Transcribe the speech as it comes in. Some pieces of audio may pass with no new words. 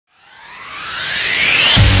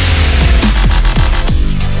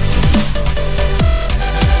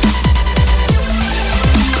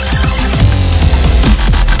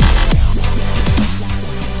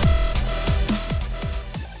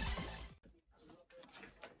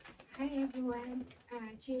Hi everyone,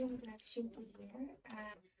 Jane Black Shooter here.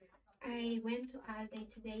 I went to Aldi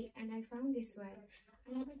today and I found this one.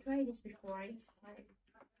 I never tried this before. It's quite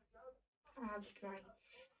hard to try.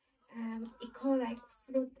 It called like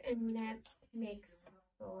fruit and nuts mix.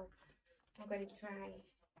 So I'm gonna try.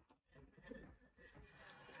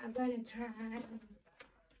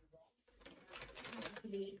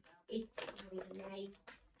 Hopefully it's really nice.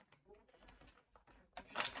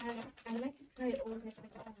 I like to try all the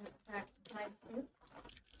dry fruit.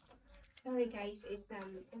 Sorry guys, it's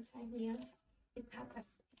what time here? It's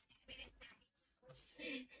 7:30.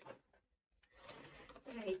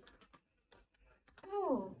 Right.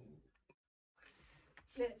 Oh,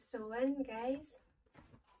 that's the one, guys.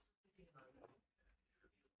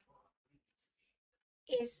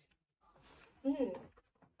 Is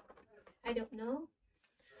I don't know.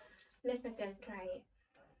 Let's not gonna try it.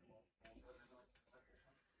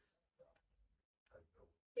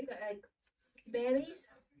 You got like berries,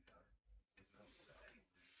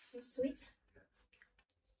 sweet.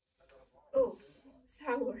 Oh,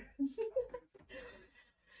 sour.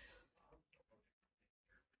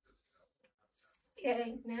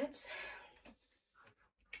 Getting nuts.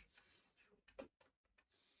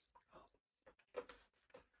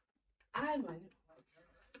 Almond.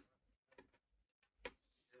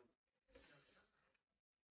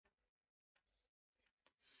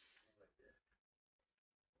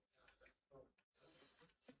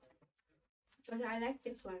 But I like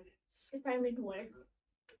this one. If I'm in work,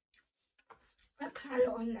 I carry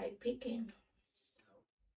on like picking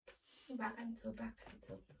back and to back and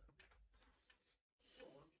to.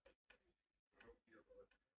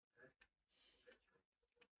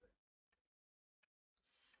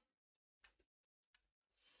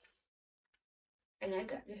 And I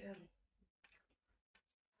got this one.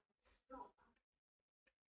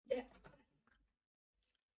 Yeah.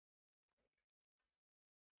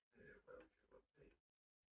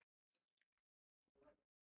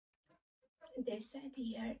 They said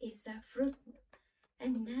here is a fruit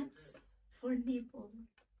and nuts for nipples.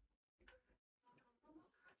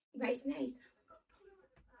 But it's nice.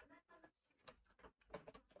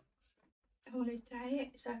 I want to try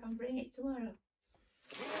it so I can bring it tomorrow.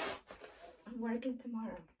 I'm working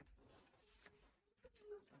tomorrow.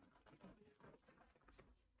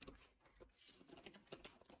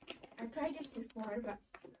 I tried this before, but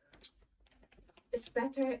it's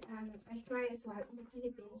better. I try as well in the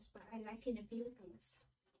Philippines, but I like in the Philippines.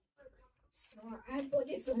 So I bought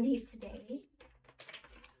this one here today.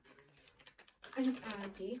 And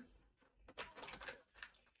Aldi.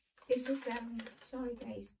 This is sorry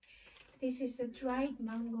guys. This is a dried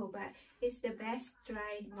mango, but it's the best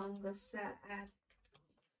dried mangoes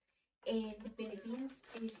in the Philippines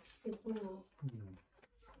is Cebu.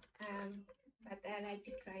 But I like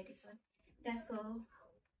to try this one. That's all.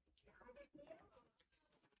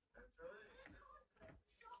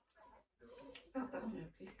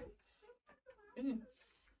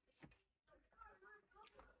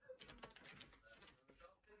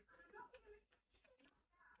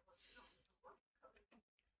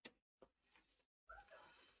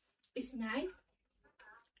 It's nice.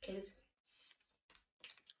 It's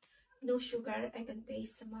no sugar. I can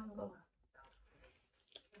taste the mango,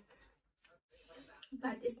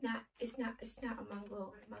 but it's not a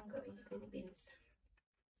mango in the Philippines.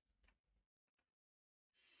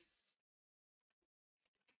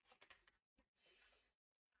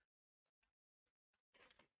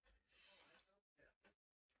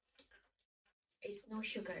 It's no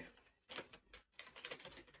sugar.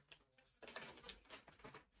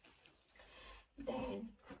 Then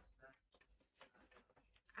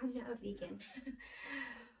I'm not a vegan,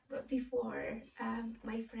 but before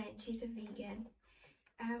my friend, she's a vegan.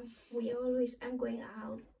 I'm going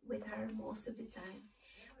out with her most of the time.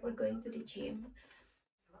 We're going to the gym.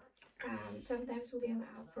 Sometimes we're going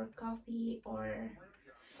out for coffee or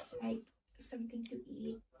like something to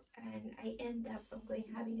eat, and I end up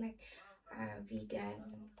having like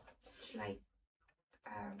vegan, like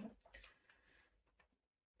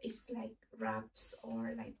it's like wraps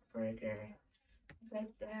or like burger.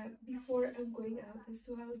 But before I'm going out as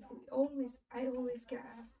well, I always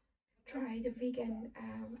try the vegan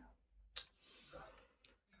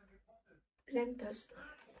lentils.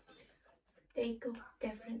 They cook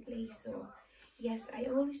differently, so yes, I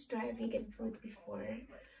always try vegan food before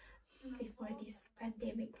this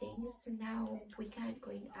pandemic things. Now we can't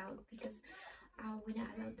going out because we're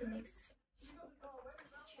not allowed to mix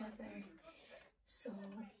each other, so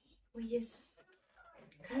we just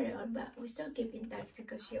carry on. But we still keep in touch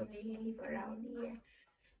because she only live around here,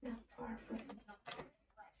 not far from.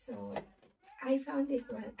 So I I found this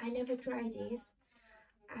one. I never tried this.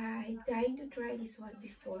 I dying to try this one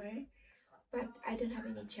before, but I don't have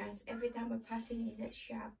any chance. Every time I'm passing in that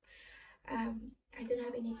shop, I don't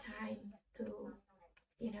have any time to,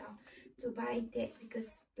 you know, to buy that,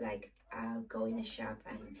 because like I'll go in the shop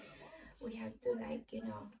and we have to, like,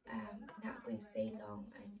 not going to stay long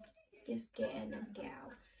and just get in and get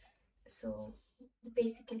out. So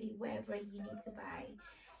basically wherever you need to buy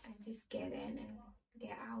and just get in and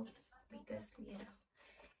get out, because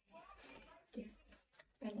this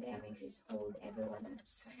pandemic is hold everyone up.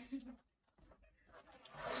 So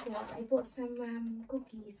I bought some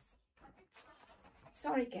cookies.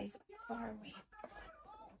 Sorry guys, far away.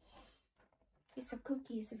 It's a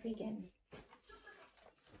cookies vegan.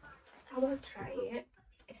 I will try it.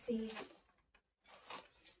 See,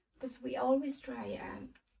 because we always try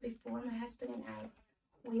before my husband and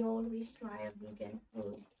I, we always try a vegan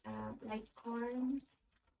food, like corn.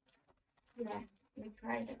 Yeah, we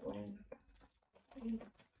tried that one. And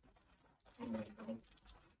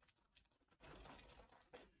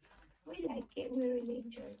we like it. We really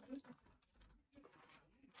enjoy it.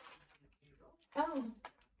 Oh,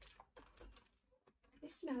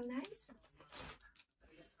 it smells nice.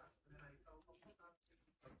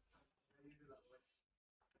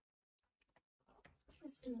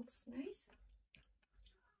 This looks nice.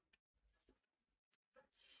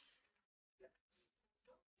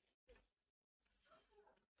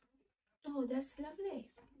 Oh, that's lovely.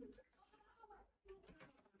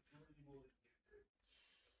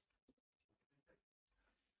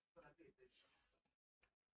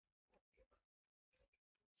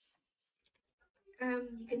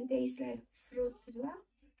 You can taste like fruit as well.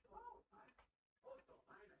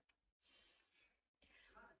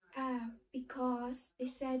 Because they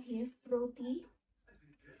said here fruity,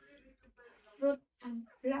 fruit and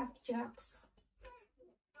flapjacks.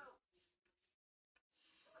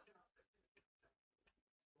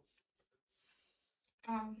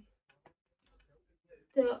 Um,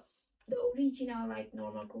 the original like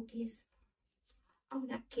normal cookies, I'm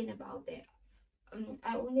not keen about that.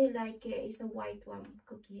 I only like is the white one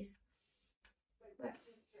cookies, but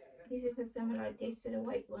this is a similar taste to the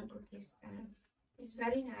white one cookies, and it's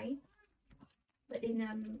very nice. But in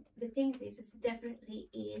the things is, it's definitely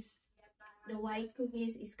is the white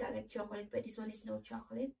cookies is got like chocolate, but this one is no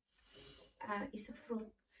chocolate. It's a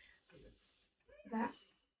fruit, but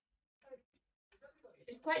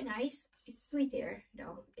it's quite nice. It's sweeter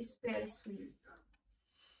though. It's very sweet,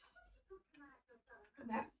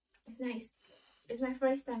 but it's nice. It's my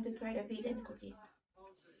first time to try the vegan cookies.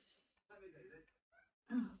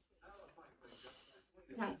 Mm.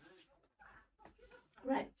 Right,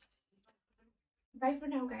 right. Bye for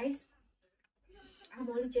now, guys. I'm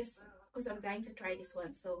only just because I'm dying to try this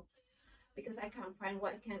one. So because I can't find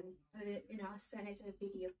what I can, send it to the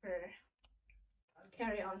video for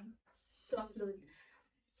carry on to upload.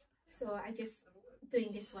 So I just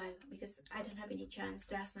doing this one because I don't have any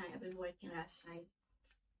chance. Last night I've been working last night.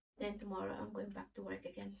 Then tomorrow I'm going back to work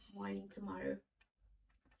again. Morning tomorrow.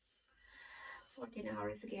 14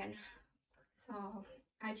 hours again. So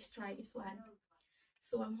I just tried this one.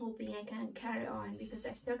 So I'm hoping I can carry on because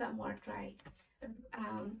I still got more try.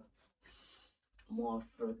 More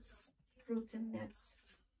fruits and nuts,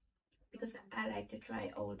 because I like to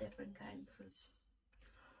try all different kind of fruits.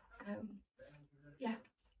 Yeah,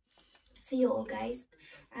 see you all guys,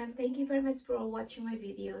 and thank you very much for watching my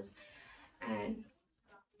videos, and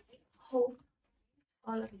hope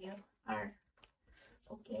all of you are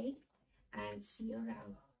okay, and see you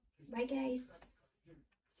around. Bye guys,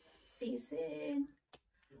 see you soon,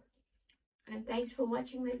 and thanks for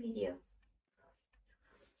watching my video.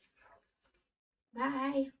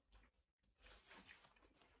 Bye.